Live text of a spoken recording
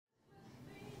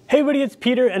Hey everybody, it's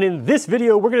Peter, and in this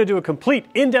video we're going to do a complete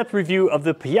in-depth review of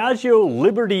the Piaggio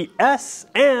Liberty S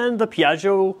and the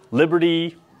Piaggio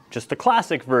Liberty, just the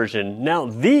classic version. Now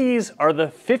these are the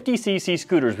 50cc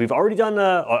scooters. I've already done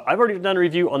a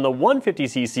review on the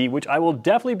 150cc, which I will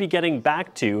definitely be getting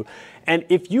back to. And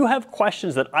if you have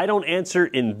questions that I don't answer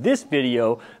in this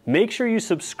video, make sure you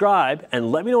subscribe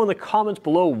and let me know in the comments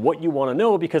below what you want to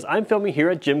know, because I'm filming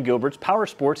here at Jim Gilbert's Power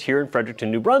Sports here in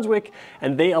Fredericton, New Brunswick,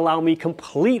 and they allow me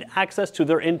complete access to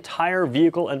their entire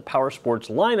vehicle and power sports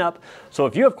lineup. So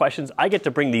if you have questions, I get to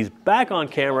bring these back on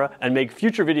camera and make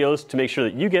future videos to make sure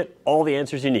that you get all the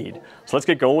answers you need. So let's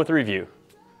get going with the review.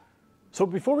 So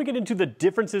before we get into the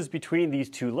differences between these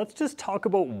two, let's just talk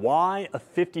about why a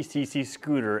 50cc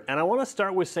scooter. And I want to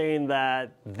start with saying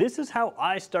that this is how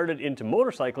I started into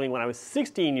motorcycling when I was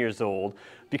 16 years old,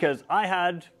 because I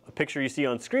had a picture you see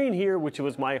on screen here, which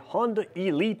was my Honda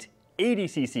Elite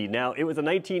 80cc. Now, it was a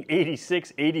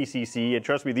 1986 80cc, and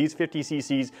trust me, these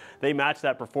 50cc's, they match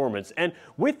that performance. And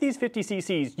with these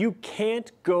 50cc's, you can't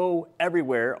go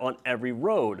everywhere on every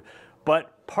road.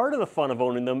 But part of the fun of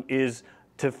owning them is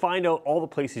to find out all the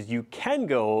places you can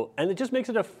go, and it just makes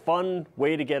it a fun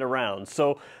way to get around.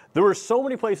 So there were so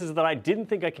many places that I didn't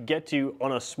think I could get to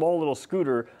on a small little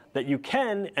scooter that you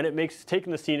can, and it makes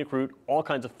taking the scenic route all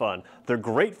kinds of fun. They're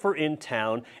great for in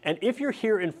town, and if you're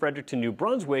here in Fredericton, New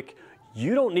Brunswick,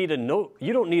 you don't need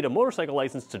a motorcycle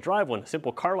license to drive one. A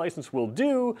simple car license will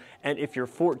do. And if you're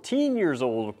 14 years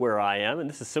old, where I am, and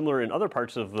this is similar in other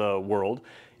parts of the world,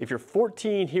 if you're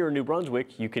 14 here in New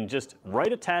Brunswick, you can just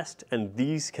write a test, and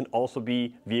these can also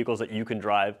be vehicles that you can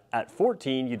drive at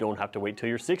 14. You don't have to wait till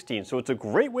you're 16. So it's a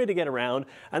great way to get around,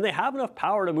 and they have enough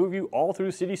power to move you all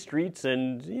through city streets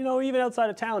and, you know, even outside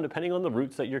of town, depending on the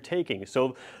routes that you're taking.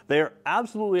 So they're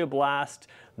absolutely a blast.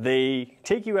 They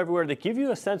take you everywhere. They give you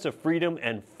a sense of freedom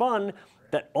and fun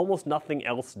that almost nothing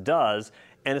else does.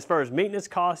 And as far as maintenance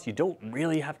costs, you don't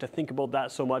really have to think about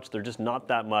that so much. They're just not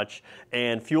that much.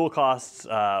 And fuel costs,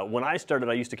 when I started,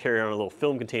 I used to carry on a little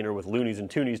film container with loonies and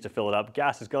toonies to fill it up.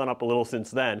 Gas has gone up a little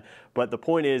since then. But the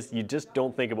point is, you just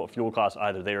don't think about fuel costs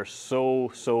either. They are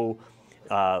such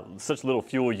little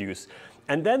fuel use.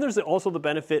 And then there's also the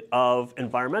benefit of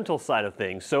environmental side of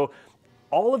things. So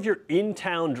all of your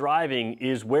in-town driving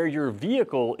is where your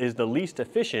vehicle is the least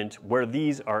efficient, where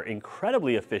these are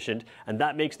incredibly efficient, and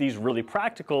that makes these really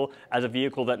practical as a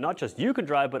vehicle that not just you can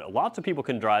drive, but lots of people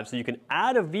can drive. So you can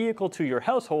add a vehicle to your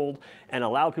household and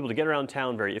allow people to get around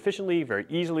town very efficiently, very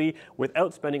easily,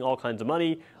 without spending all kinds of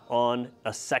money on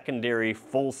a secondary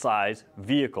full-size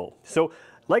vehicle. So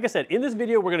like I said, in this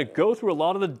video, we're going to go through a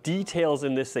lot of the details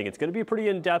in this thing. It's going to be pretty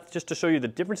in-depth just to show you the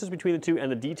differences between the two and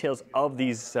the details of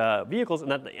these vehicles.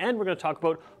 And at the end, we're going to talk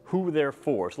about who they're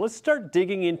for. So let's start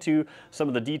digging into some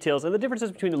of the details and the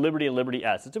differences between the Liberty and Liberty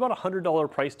S. It's about a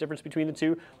 $100 price difference between the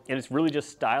two, and it's really just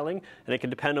styling, and it can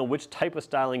depend on which type of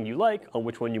styling you like, on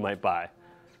which one you might buy.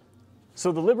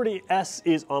 So the Liberty S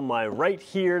is on my right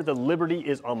here, the Liberty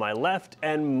is on my left,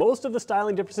 and most of the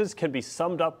styling differences can be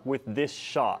summed up with this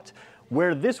shot.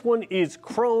 Where this one is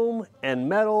chrome and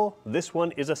metal, this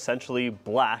one is essentially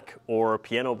black or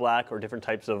piano black or different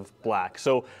types of black.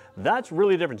 So that's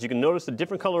really the difference. You can notice the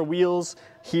different color wheels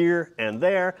here and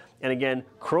there. And again,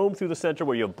 chrome through the center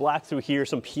where you have black through here.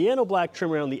 Some piano black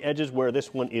trim around the edges where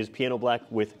this one is piano black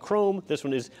with chrome. This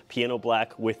one is piano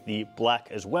black with the black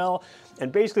as well.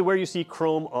 And basically where you see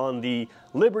chrome on the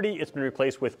Liberty, it's been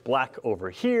replaced with black over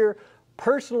here.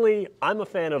 Personally, I'm a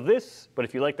fan of this, but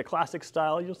if you like the classic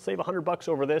style, you'll save $100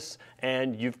 over this,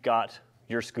 and you've got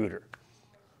your scooter.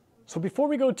 So before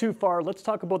we go too far, let's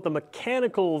talk about the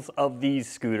mechanicals of these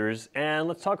scooters, and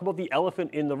let's talk about the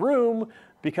elephant in the room,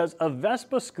 because a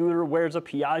Vespa scooter wears a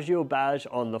Piaggio badge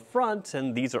on the front,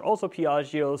 and these are also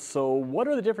Piaggio, so what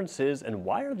are the differences, and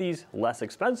why are these less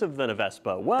expensive than a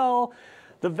Vespa? Well,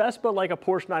 the Vespa, like a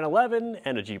Porsche 911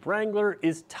 and a Jeep Wrangler,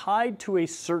 is tied to a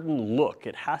certain look.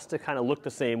 It has to kind of look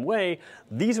the same way.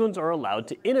 These ones are allowed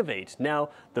to innovate. Now,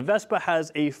 the Vespa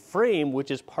has a frame which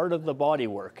is part of the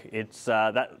bodywork. It's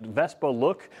that Vespa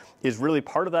look is really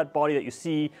part of that body that you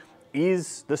see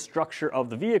is the structure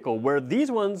of the vehicle, where these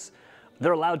ones,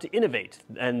 they're allowed to innovate.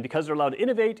 And because they're allowed to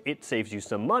innovate, it saves you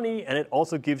some money, and it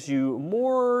also gives you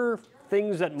more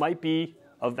things that might be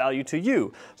of value to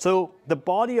you. So the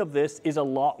body of this is a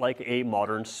lot like a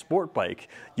modern sport bike.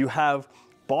 You have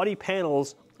body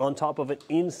panels on top of an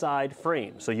inside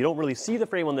frame. So you don't really see the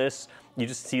frame on this. you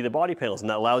just see the body panels, and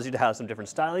that allows you to have some different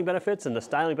styling benefits, and the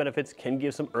styling benefits can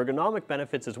give some ergonomic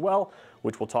benefits as well,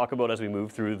 which we'll talk about as we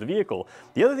move through the vehicle.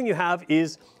 The other thing you have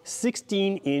is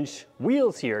 16-inch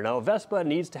wheels here. Now, Vespa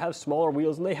needs to have smaller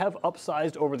wheels, and they have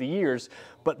upsized over the years,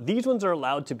 but these ones are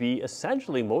allowed to be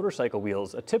essentially motorcycle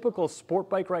wheels. A typical sport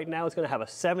bike right now is going to have a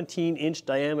 17-inch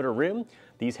diameter rim.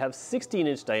 These have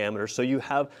 16-inch diameter, so you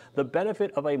have the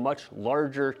benefit of a much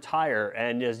larger tire.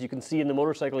 And as you can see in the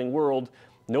motorcycling world,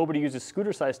 nobody uses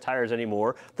scooter-sized tires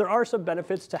anymore. There are some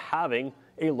benefits to having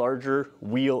a larger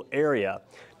wheel area.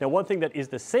 Now, one thing that is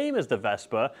the same as the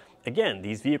Vespa, again,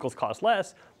 these vehicles cost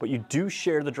less, but you do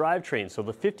share the drivetrain. So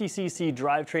the 50cc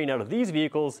drivetrain out of these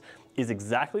vehicles is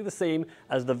exactly the same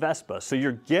as the Vespa. So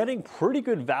you're getting pretty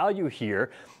good value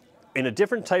here in a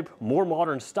different type, more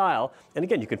modern style. And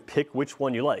again, you can pick which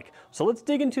one you like. So let's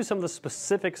dig into some of the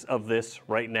specifics of this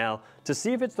right now to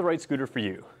see if it's the right scooter for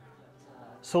you.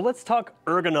 So let's talk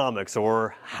ergonomics,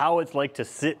 or how it's like to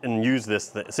sit and use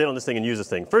this, sit on this thing and use this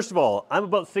thing. First of all, I'm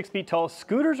about 6 feet tall.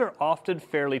 Scooters are often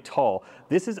fairly tall.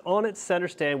 This is on its center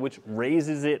stand, which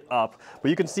raises it up. But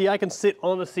you can see I can sit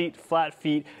on the seat, flat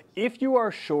feet. If you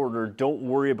are shorter, don't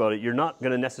worry about it. You're not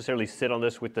going to necessarily sit on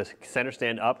this with the center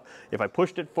stand up. If I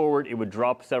pushed it forward, it would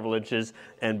drop several inches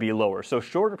and be lower. So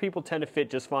shorter people tend to fit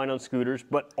just fine on scooters,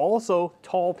 but also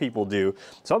tall people do.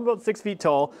 So I'm about 6 feet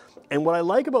tall. And what I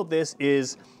like about this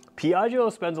is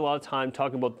Piaggio spends a lot of time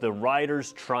talking about the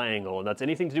rider's triangle, and that's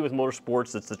anything to do with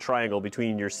motorsports. It's the triangle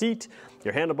between your seat,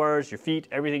 your handlebars, your feet,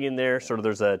 everything in there. Sort of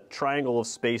there's a triangle of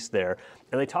space there.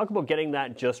 And they talk about getting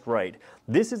that just right.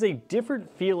 This is a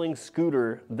different feeling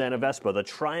scooter than a Vespa. The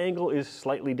triangle is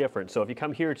slightly different. So if you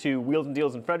come here to Wheels and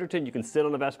Deals in Fredericton, you can sit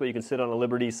on a Vespa, you can sit on a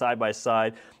Liberty side by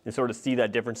side and sort of see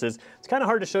that differences. It's kind of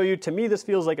hard to show you. To me, this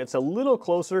feels like it's a little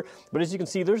closer, but as you can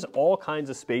see, there's all kinds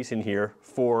of space in here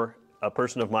for a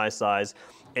person of my size,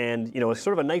 and it's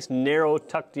sort of a nice narrow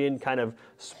tucked in kind of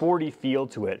sporty feel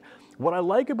to it. What I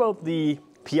like about the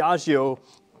Piaggio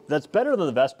that's better than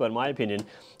the Vespa in my opinion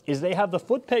is they have the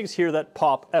foot pegs here that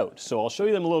pop out. So I'll show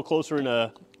you them a little closer in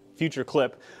a future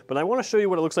clip, but I want to show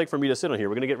you what it looks like for me to sit on here.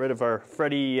 We're going to get rid of our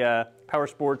Freddy Power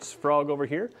Sports frog over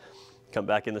here. Come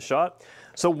back in the shot.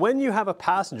 So when you have a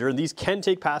passenger, and these can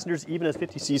take passengers even as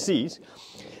 50cc's,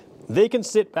 they can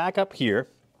sit back up here.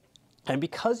 And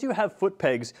because you have foot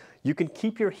pegs, you can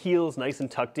keep your heels nice and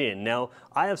tucked in. Now,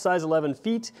 I have size 11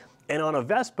 feet, and on a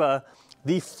Vespa,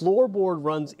 the floorboard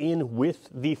runs in with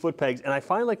the foot pegs, and I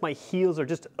find like my heels are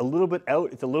just a little bit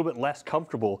out. It's a little bit less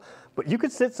comfortable. But you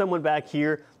could sit someone back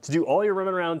here to do all your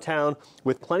running around town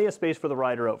with plenty of space for the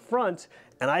rider out front,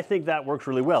 and I think that works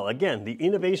really well. Again, the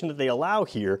innovation that they allow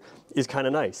here is kind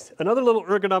of nice. Another little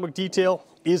ergonomic detail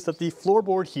is that the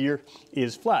floorboard here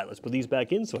is flat. Let's put these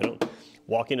back in so I don't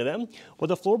walk into them. But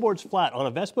the floorboard's flat. On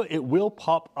a Vespa, it will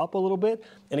pop up a little bit.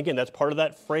 And again, that's part of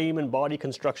that frame and body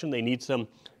construction. They need some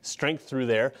strength through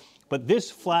there. But this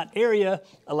flat area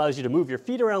allows you to move your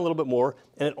feet around a little bit more,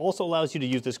 and it also allows you to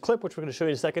use this clip, which we're going to show you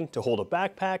in a second, to hold a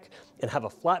backpack and have a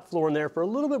flat floor in there for a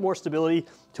little bit more stability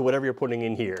to whatever you're putting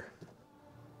in here.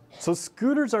 So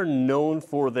scooters are known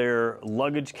for their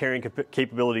luggage carrying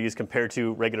capabilities compared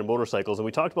to regular motorcycles. And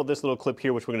we talked about this little clip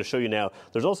here, which we're going to show you now.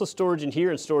 There's also storage in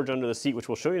here and storage under the seat, which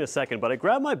we'll show you in a second. But I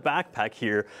grabbed my backpack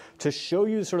here to show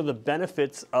you sort of the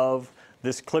benefits of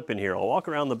this clip in here. I'll walk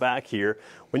around the back here.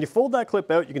 When you fold that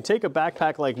clip out, you can take a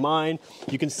backpack like mine,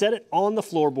 you can set it on the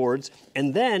floorboards,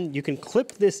 and then you can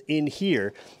clip this in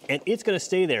here, and it's gonna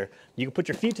stay there. You can put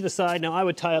your feet to the side. Now I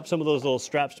would tie up some of those little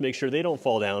straps to make sure they don't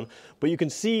fall down, but you can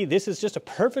see this is just a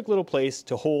perfect little place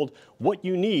to hold what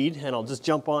you need, and I'll just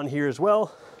jump on here as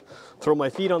well, throw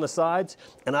my feet on the sides,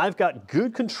 and I've got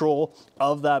good control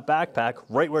of that backpack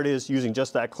right where it is using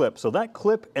just that clip. So that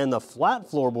clip and the flat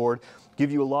floorboard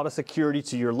give you a lot of security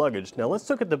to your luggage. Now let's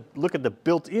look at the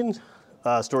built-in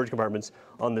storage compartments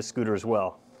on this scooter as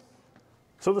well.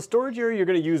 So the storage area you're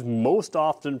going to use most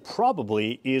often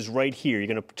probably is right here. You're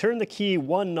going to turn the key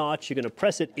one notch, you're going to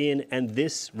press it in, and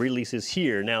this releases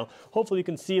here. Now, hopefully you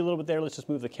can see a little bit there. Let's just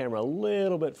move the camera a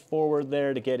little bit forward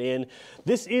there to get in.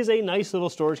 This is a nice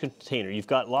little storage container. You've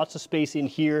got lots of space in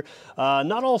here.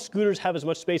 Not all scooters have as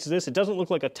much space as this. It doesn't look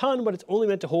like a ton, but it's only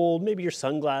meant to hold maybe your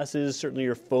sunglasses, certainly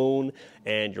your phone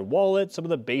and your wallet, some of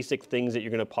the basic things that you're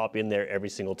going to pop in there every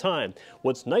single time.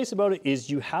 What's nice about it is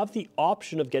you have the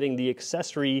option of getting the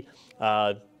accessory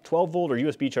 12-volt or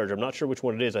USB charger. I'm not sure which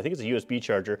one it is. I think it's a USB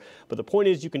charger. But the point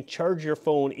is you can charge your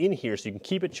phone in here so you can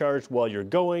keep it charged while you're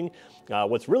going.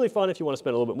 What's really fun, if you want to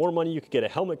spend a little bit more money, you could get a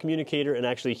helmet communicator and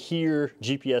actually hear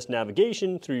GPS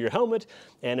navigation through your helmet,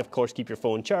 and of course keep your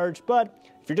phone charged. But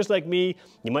if you're just like me,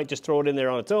 you might just throw it in there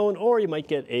on its own, or you might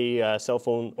get a cell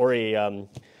phone or a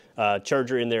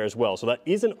charger in there as well. So that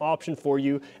is an option for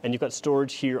you, and you've got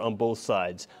storage here on both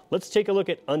sides. Let's take a look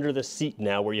at under the seat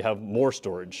now where you have more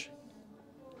storage.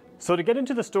 So to get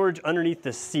into the storage underneath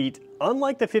the seat,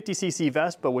 unlike the 50cc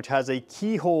Vespa, which has a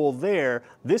keyhole there,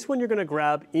 this one you're going to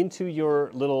grab into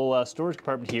your little storage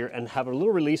compartment here and have a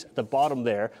little release at the bottom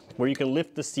there where you can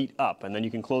lift the seat up, and then you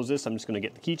can close this. I'm just going to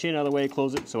get the keychain out of the way,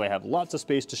 close it, so I have lots of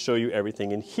space to show you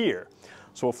everything in here.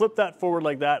 So we'll flip that forward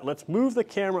like that. Let's move the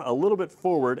camera a little bit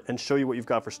forward and show you what you've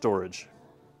got for storage.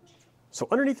 So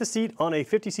underneath the seat on a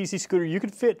 50cc scooter, you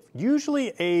could fit usually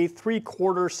a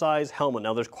 3/4 size helmet.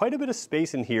 Now there's quite a bit of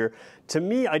space in here. To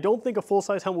me, I don't think a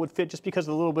full-size helmet would fit just because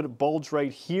of the little bit of bulge right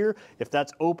here. If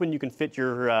that's open, you can fit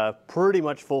your pretty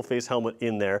much full-face helmet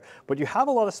in there. But you have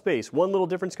a lot of space. One little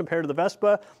difference compared to the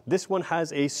Vespa, this one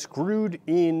has a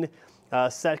screwed-in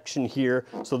section here,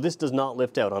 so this does not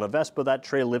lift out. On a Vespa, that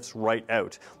tray lifts right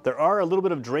out. There are a little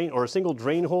bit of drain, or a single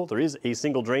drain hole. There is a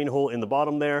single drain hole in the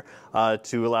bottom there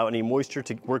to allow any moisture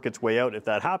to work its way out if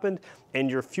that happened. And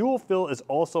your fuel fill is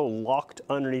also locked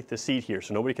underneath the seat here,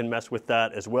 so nobody can mess with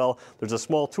that as well. There's a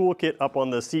small toolkit up on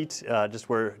the seat,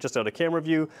 just out of camera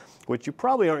view, which you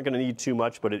probably aren't going to need too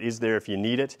much, but it is there if you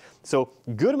need it. So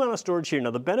good amount of storage here.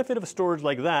 Now the benefit of a storage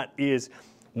like that is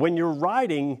when you're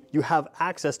riding, you have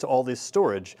access to all this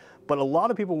storage. But a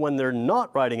lot of people, when they're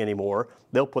not riding anymore,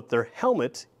 they'll put their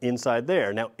helmet inside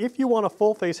there. Now, if you want a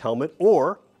full face helmet,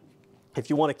 or if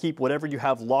you want to keep whatever you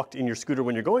have locked in your scooter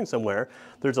when you're going somewhere,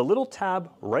 there's a little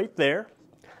tab right there,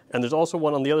 and there's also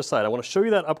one on the other side. I want to show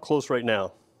you that up close right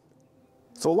now.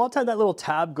 So a lot of time that little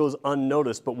tab goes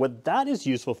unnoticed, but what that is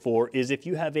useful for is if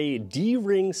you have a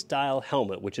D-ring style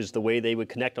helmet, which is the way they would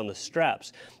connect on the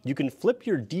straps, you can flip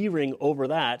your D-ring over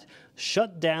that,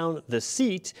 shut down the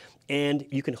seat, and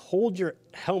you can hold your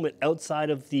helmet outside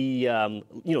of the,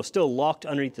 still locked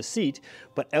underneath the seat,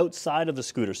 but outside of the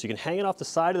scooter. So you can hang it off the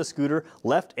side of the scooter,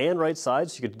 left and right side,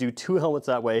 so you could do two helmets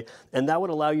that way, and that would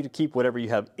allow you to keep whatever you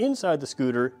have inside the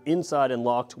scooter, inside and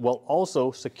locked, while also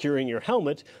securing your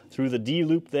helmet through the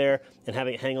D-loop there and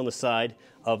having it hang on the side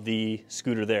of the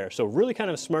scooter there. So really kind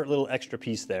of a smart little extra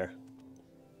piece there.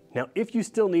 Now, if you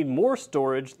still need more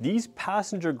storage, these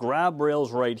passenger grab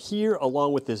rails right here,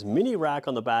 along with this mini rack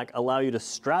on the back, allow you to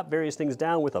strap various things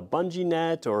down with a bungee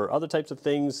net or other types of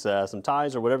things, some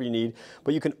ties or whatever you need.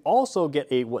 But you can also get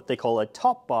what they call a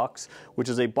top box, which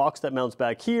is a box that mounts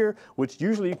back here, which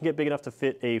usually you can get big enough to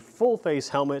fit a full face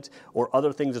helmet or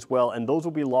other things as well. And those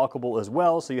will be lockable as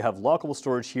well. So you have lockable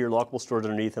storage here, lockable storage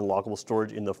underneath, and lockable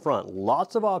storage in the front.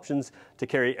 Lots of options to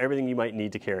carry everything you might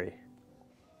need to carry.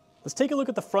 Let's take a look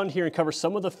at the front here and cover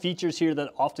some of the features here that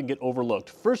often get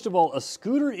overlooked. First of all, a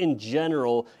scooter in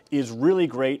general is really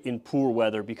great in poor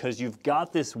weather because you've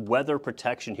got this weather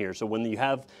protection here. So when you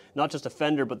have not just a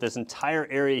fender, but this entire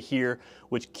area here,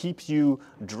 which keeps you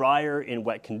drier in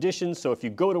wet conditions. So if you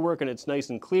go to work and it's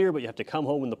nice and clear, but you have to come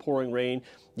home in the pouring rain,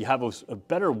 you have a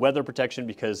better weather protection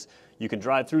because you can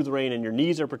drive through the rain and your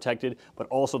knees are protected, but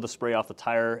also the spray off the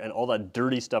tire and all that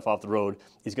dirty stuff off the road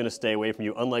is going to stay away from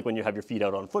you, unlike when you have your feet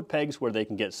out on foot pegs where they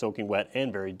can get soaking wet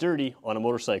and very dirty on a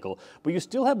motorcycle. But you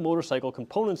still have motorcycle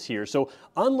components here. So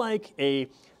unlike a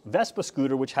Vespa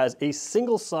scooter, which has a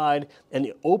single side and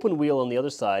the open wheel on the other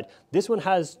side, this one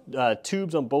has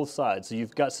tubes on both sides. So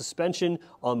you've got suspension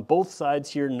on both sides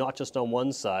here, not just on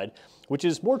one side, which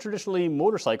is more traditionally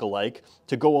motorcycle-like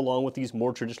to go along with these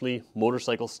more traditionally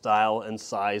motorcycle style and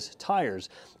size tires.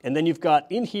 And then you've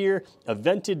got in here a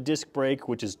vented disc brake,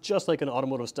 which is just like an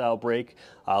automotive style brake,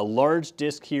 a large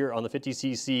disc here on the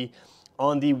 50cc.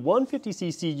 On the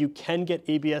 150cc, you can get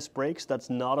ABS brakes. That's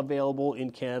not available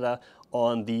in Canada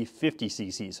on the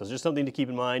 50cc. So it's just something to keep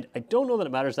in mind. I don't know that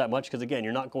it matters that much because, again,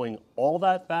 you're not going all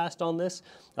that fast on this,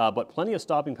 but plenty of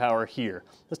stopping power here.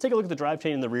 Let's take a look at the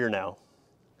drivetrain in the rear now.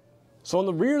 So on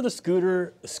the rear of the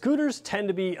scooter, scooters tend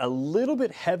to be a little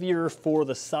bit heavier for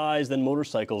the size than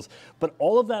motorcycles, but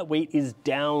all of that weight is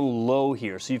down low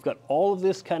here. So you've got all of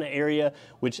this kind of area,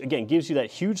 which again gives you that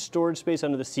huge storage space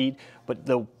under the seat, but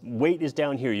the weight is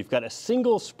down here. You've got a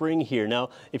single spring here. Now,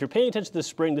 if you're paying attention to the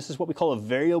spring, this is what we call a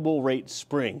variable rate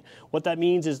spring. What that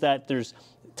means is that there's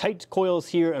tight coils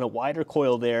here and a wider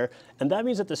coil there, and that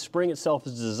means that the spring itself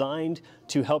is designed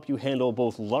to help you handle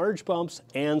both large bumps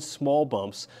and small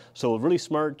bumps. So a really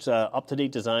smart,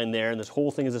 up-to-date design there, and this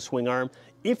whole thing is a swing arm.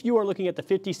 If you are looking at the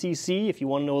 50cc, if you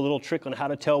want to know a little trick on how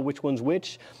to tell which one's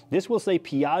which, this will say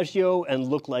Piaggio and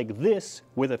look like this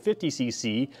with a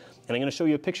 50cc. And I'm going to show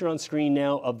you a picture on screen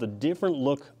now of the different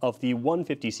look of the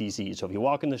 150cc. So if you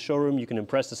walk in the showroom, you can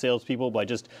impress the salespeople by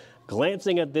just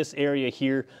glancing at this area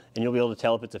here, and you'll be able to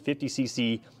tell if it's a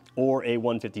 50cc or a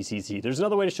 150cc. There's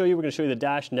another way to show you. We're going to show you the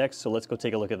dash next, so let's go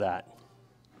take a look at that.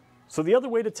 So the other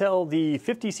way to tell the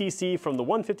 50cc from the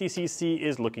 150cc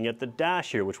is looking at the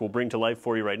dash here, which we'll bring to life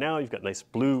for you right now. You've got nice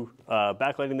blue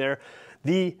backlighting there.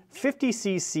 The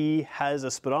 50cc has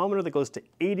a speedometer that goes to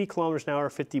 80 kilometers an hour,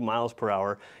 50 miles per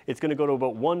hour. It's going to go to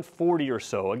about 140 or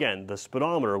so. Again, the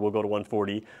speedometer will go to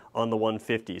 140 on the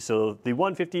 150. So the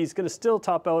 150 is going to still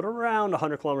top out around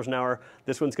 100 kilometers an hour.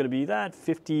 This one's going to be that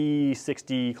 50,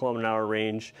 60 kilometer an hour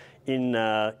range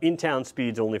in-town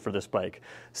speeds only for this bike.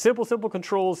 Simple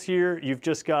controls here. You've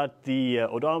just got the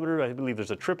odometer. I believe there's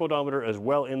a trip odometer as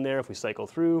well in there if we cycle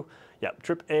through. Yeah,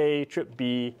 trip A, trip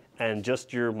B, and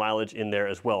just your mileage in there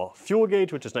as well. Fuel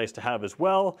gauge, which is nice to have as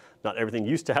well. Not everything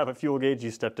used to have a fuel gauge. You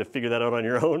used to have to figure that out on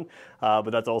your own, but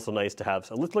that's also nice to have.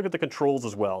 So let's look at the controls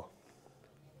as well.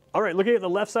 All right, looking at the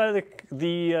left side of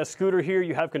the scooter here,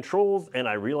 you have controls, and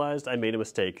I realized I made a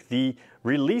mistake. The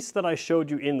release that I showed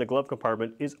you in the glove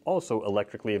compartment is also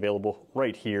electrically available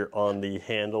right here on the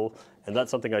handle, and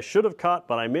that's something I should have caught,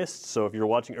 but I missed. So if you're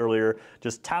watching earlier,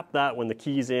 just tap that when the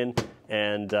key's in,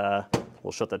 and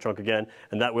we'll shut that trunk again,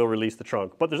 and that will release the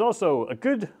trunk. But there's also a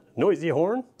good noisy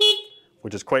horn,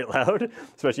 which is quite loud,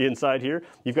 especially inside here.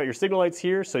 You've got your signal lights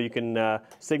here, so you can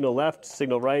signal left,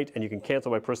 signal right, and you can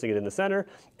cancel by pressing it in the center.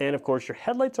 And of course, your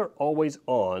headlights are always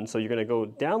on, so you're gonna go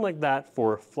down like that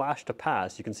for flash to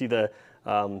pass. You can see the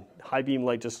high beam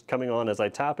light just coming on as I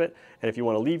tap it, and if you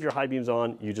wanna leave your high beams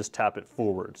on, you just tap it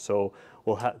forward. So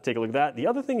we'll take a look at that. The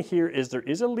other thing here is there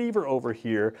is a lever over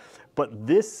here, but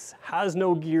this has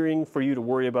no gearing for you to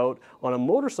worry about. On a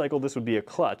motorcycle, this would be a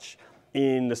clutch.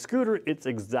 In the scooter, it's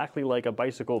exactly like a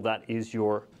bicycle. That is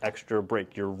your extra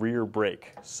brake, your rear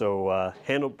brake. So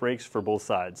handle brakes for both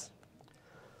sides.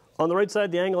 On the right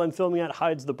side, the angle I'm filming at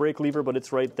hides the brake lever, but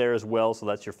it's right there as well, so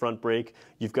that's your front brake.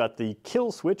 You've got the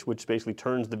kill switch, which basically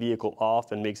turns the vehicle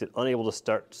off and makes it unable to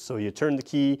start. So you turn the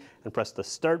key and press the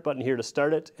start button here to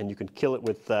start it, and you can kill it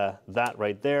with that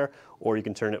right there, or you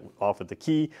can turn it off with the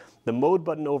key. The mode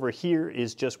button over here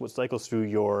is just what cycles through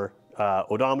your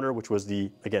odometer, which was the,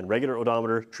 again, regular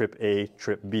odometer, trip A,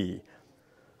 trip B.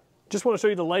 Just want to show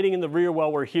you the lighting in the rear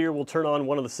while we're here. We'll turn on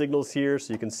one of the signals here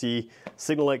so you can see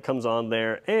signal light comes on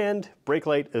there and brake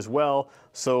light as well.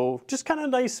 So just kind of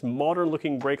nice modern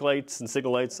looking brake lights and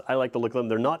signal lights. I like the look of them.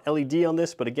 They're not LED on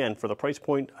this, but again, for the price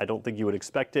point, I don't think you would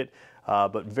expect it.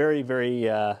 But very,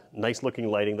 very nice looking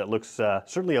lighting that looks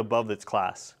certainly above its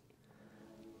class.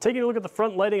 Taking a look at the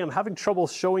front lighting, I'm having trouble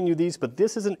showing you these, but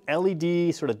this is an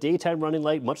LED sort of daytime running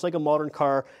light, much like a modern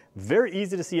car. Very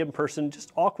easy to see in person,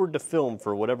 just awkward to film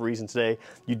for whatever reason today.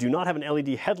 You do not have an LED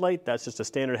headlight, that's just a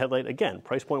standard headlight. Again,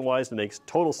 price point wise, it makes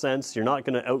total sense. You're not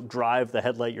gonna outdrive the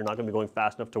headlight, you're not gonna be going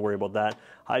fast enough to worry about that.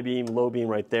 High beam, low beam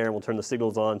right there, and we'll turn the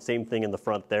signals on, same thing in the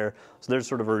front there. So there's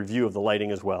sort of a review of the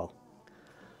lighting as well.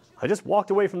 I just walked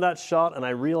away from that shot and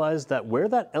I realized that where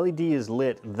that LED is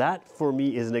lit, that for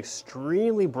me is an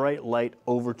extremely bright light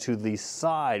over to the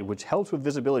side, which helps with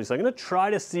visibility. So I'm gonna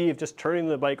try to see if just turning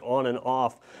the bike on and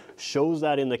off shows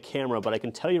that in the camera, but I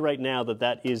can tell you right now that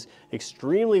that is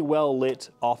extremely well lit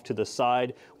off to the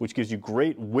side, which gives you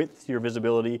great width to your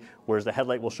visibility, whereas the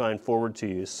headlight will shine forward to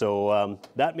you. So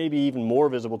that may be even more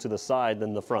visible to the side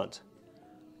than the front.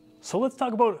 So let's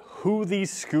talk about who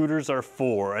these scooters are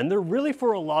for, and they're really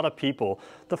for a lot of people.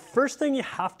 The first thing you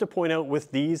have to point out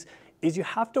with these is you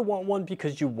have to want one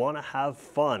because you want to have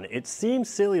fun. It seems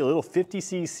silly, a little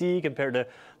 50cc compared to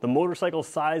the motorcycle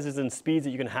sizes and speeds that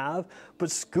you can have,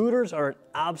 but scooters are an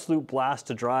absolute blast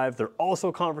to drive. They're also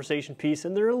a conversation piece,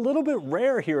 and they're a little bit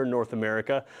rare here in North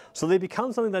America, so they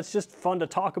become something that's just fun to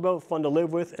talk about, fun to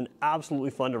live with, and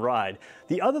absolutely fun to ride.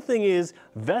 The other thing is,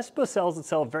 Vespa sells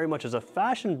itself very much as a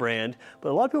fashion brand, but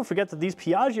a lot of people forget that these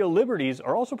Piaggio Liberties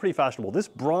are also pretty fashionable. This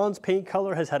bronze paint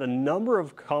color has had a number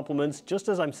of compliments just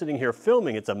as I'm sitting here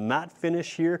filming. It's a matte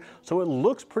finish here, so it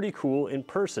looks pretty cool in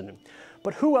person.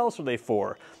 But who else are they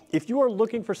for? If you are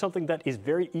looking for something that is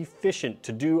very efficient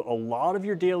to do a lot of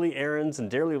your daily errands and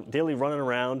daily running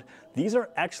around, these are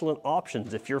excellent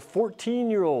options. If you're a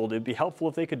 14-year-old, it'd be helpful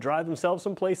if they could drive themselves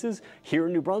some places. Here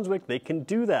in New Brunswick, they can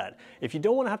do that. If you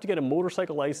don't want to have to get a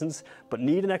motorcycle license, but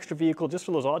need an extra vehicle just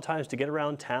for those odd times to get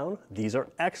around town, these are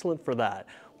excellent for that.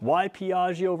 Why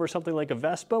Piaggio over something like a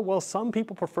Vespa? Well, some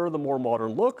people prefer the more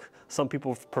modern look, some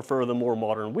people prefer the more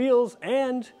modern wheels,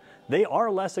 and they are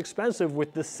less expensive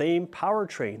with the same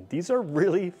powertrain. These are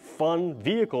really fun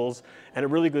vehicles and a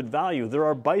really good value. There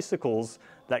are bicycles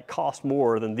that cost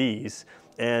more than these,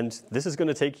 and this is going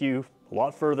to take you a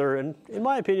lot further, and in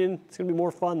my opinion, it's gonna be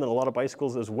more fun than a lot of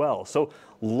bicycles as well. So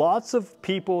lots of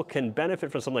people can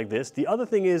benefit from something like this. The other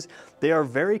thing is they are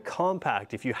very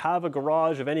compact. If you have a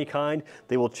garage of any kind,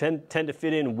 they will tend to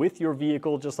fit in with your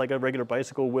vehicle just like a regular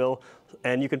bicycle will,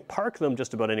 and you can park them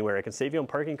just about anywhere. It can save you on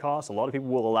parking costs. A lot of people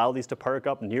will allow these to park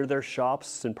up near their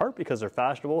shops, in part because they're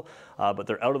fashionable, but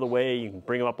they're out of the way. You can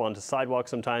bring them up onto sidewalks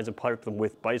sometimes and park them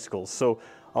with bicycles. So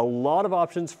a lot of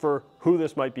options for who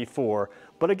this might be for.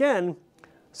 But again,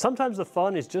 sometimes the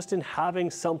fun is just in having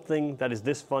something that is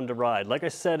this fun to ride. Like I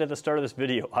said at the start of this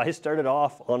video, I started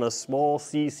off on a small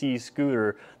CC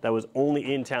scooter that was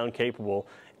only in-town capable,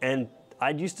 and I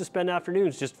used to spend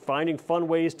afternoons just finding fun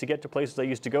ways to get to places I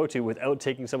used to go to without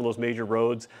taking some of those major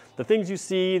roads. The things you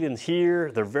see and hear,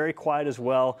 they're very quiet as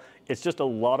well. It's just a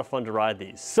lot of fun to ride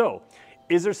these. So,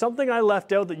 is there something I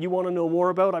left out that you want to know more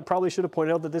about? I probably should have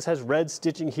pointed out that this has red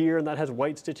stitching here and that has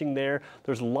white stitching there.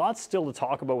 There's lots still to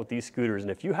talk about with these scooters,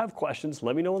 and if you have questions,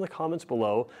 let me know in the comments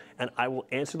below, and I will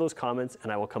answer those comments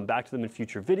and I will come back to them in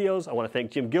future videos. I want to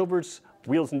thank Jim Gilbert's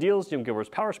Wheels and Deals, Jim Gilbert's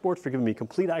Power Sports, for giving me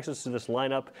complete access to this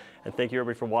lineup, and thank you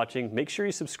everybody for watching. Make sure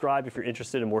you subscribe if you're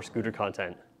interested in more scooter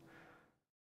content.